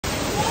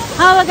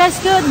Hello guys,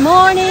 good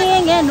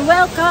morning and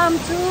welcome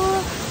to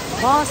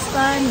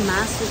Boston,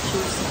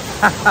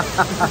 Massachusetts.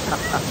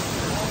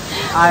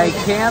 I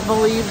can't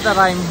believe that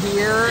I'm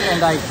here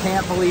and I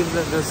can't believe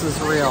that this is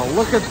real.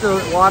 Look at the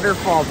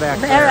waterfall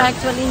back there. We're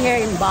actually here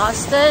in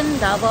Boston,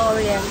 Davao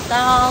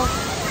Oriental,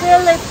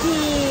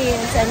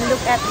 Philippines, and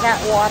look at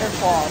that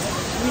waterfall.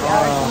 We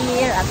are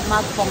here at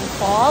Magpong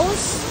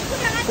Falls,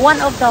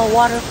 one of the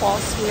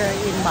waterfalls here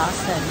in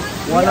Boston.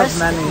 One of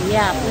many.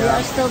 Yeah, we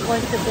are still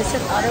going to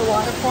visit other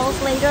waterfalls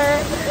later.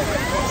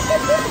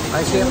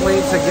 I can't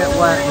wait to get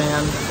wet,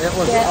 man. It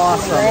was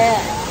awesome. Wet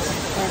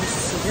and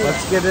sweet.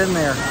 Let's get in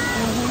there.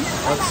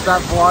 Let's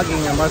stop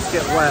vlogging and let's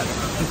get wet.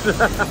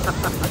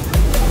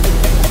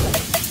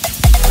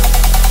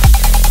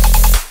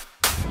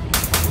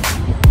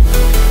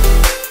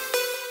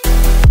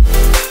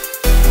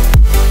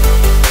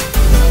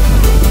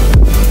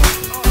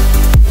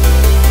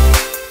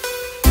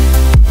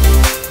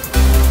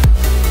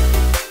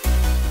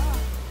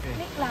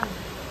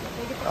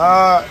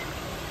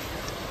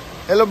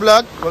 Hello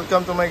vlog,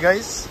 welcome to my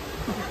guys.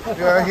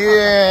 We are here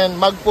in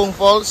Magpong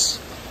Falls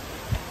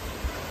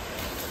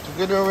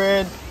together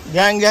with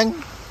Gang.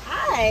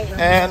 Hi.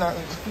 And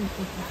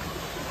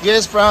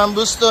guys from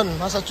Boston,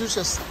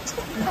 Massachusetts.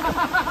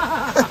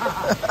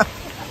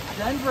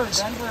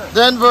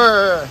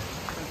 Denver.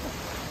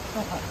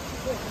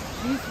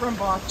 She's from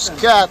Boston.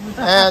 Scott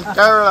and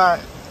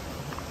Caroline.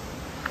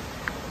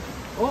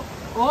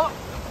 Oh!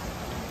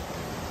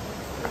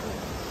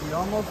 We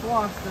almost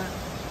lost it.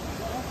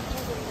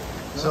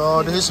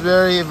 So this is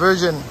very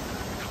virgin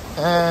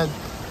and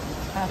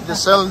it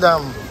is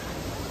seldom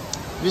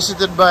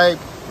visited by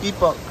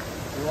people.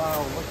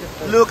 Wow, look at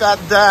this. Look at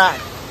that.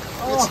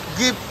 It's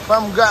gift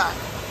from God.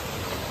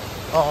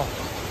 Oh,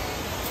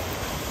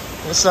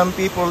 there's some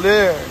people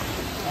there.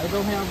 I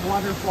don't have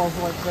waterfalls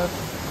like this.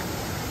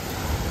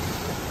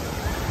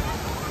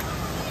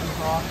 This is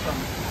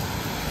awesome.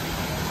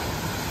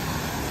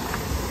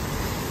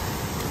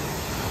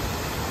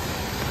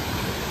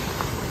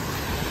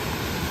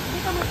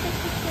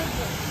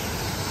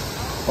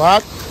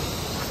 What?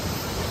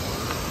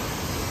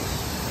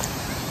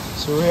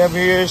 So we have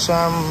here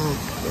some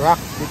rock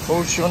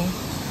devotion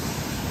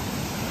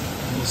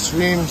and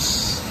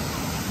streams.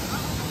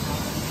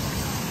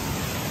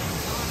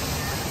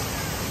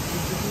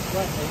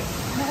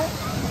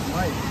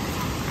 Right.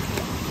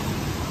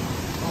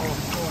 Oh,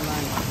 so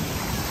nice.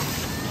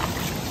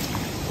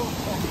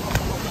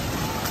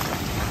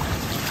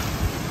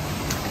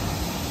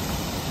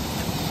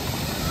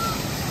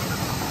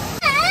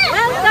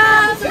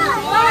 Welcome to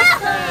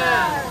Boston!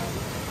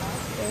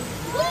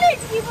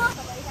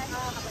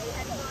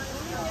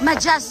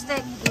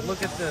 Majestic.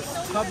 Look at this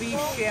tubby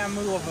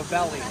shamu of a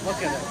belly.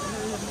 Look at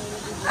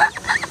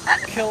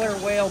it. Killer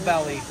whale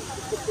belly.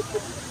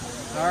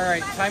 All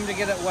right, time to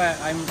get it wet.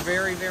 I'm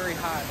very, very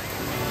hot.